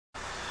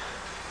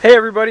Hey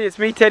everybody, it's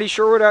me, Teddy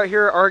Sherwood, out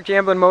here at our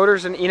Gamblin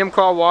Motors in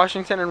Enumclaw,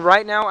 Washington, and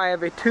right now I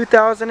have a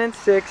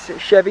 2006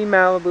 Chevy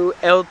Malibu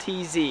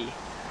LTZ.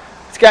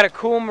 It's got a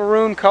cool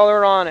maroon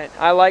color on it.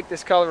 I like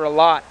this color a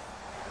lot.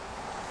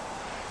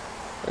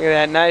 Look at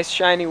that, nice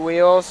shiny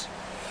wheels.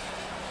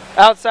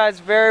 Outside's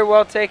very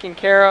well taken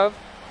care of.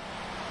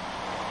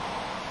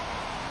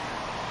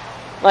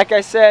 Like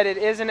I said, it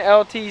is an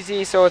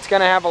LTZ, so it's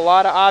going to have a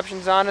lot of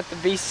options on it, the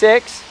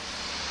V6.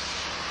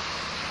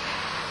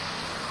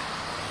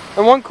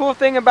 And one cool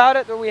thing about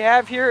it that we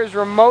have here is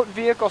remote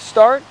vehicle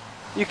start.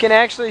 You can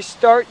actually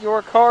start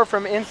your car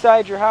from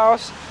inside your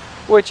house,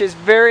 which is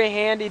very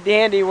handy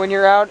dandy when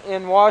you're out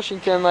in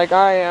Washington like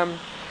I am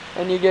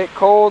and you get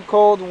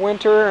cold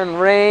winter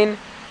and rain.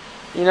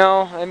 You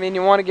know, I mean,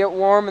 you want to get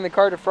warm and the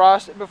car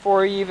defrosted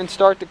before you even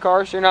start the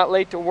car so you're not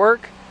late to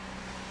work.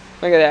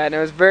 Look at that, and it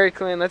was very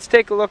clean. Let's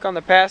take a look on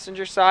the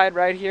passenger side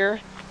right here.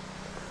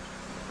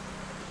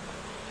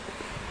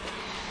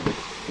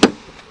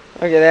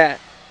 Look at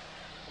that.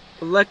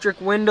 Electric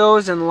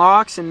windows and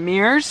locks and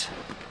mirrors.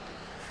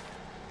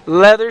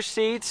 Leather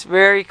seats,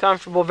 very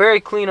comfortable,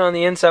 very clean on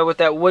the inside with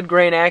that wood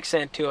grain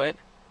accent to it.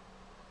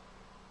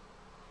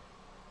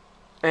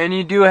 And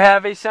you do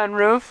have a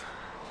sunroof,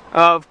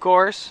 of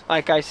course.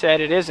 Like I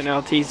said, it is an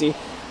LTZ.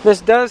 This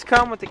does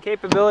come with the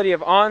capability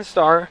of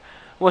OnStar.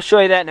 We'll show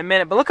you that in a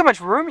minute. But look how much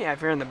room you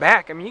have here in the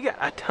back. I mean, you got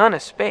a ton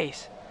of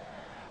space.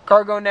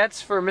 Cargo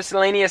nets for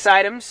miscellaneous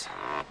items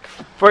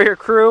for your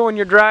crew when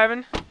you're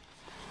driving.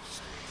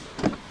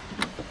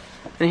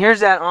 And here's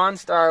that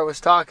OnStar I was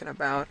talking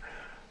about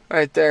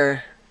right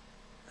there.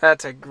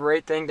 That's a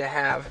great thing to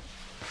have.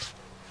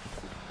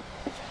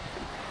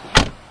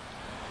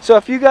 So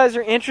if you guys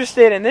are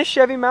interested in this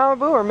Chevy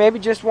Malibu or maybe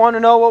just want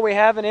to know what we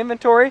have in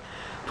inventory,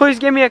 please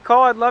give me a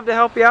call. I'd love to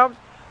help you out.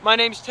 My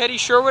name's Teddy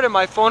Sherwood and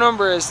my phone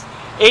number is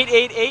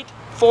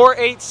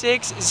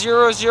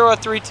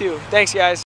 888-486-0032. Thanks, guys.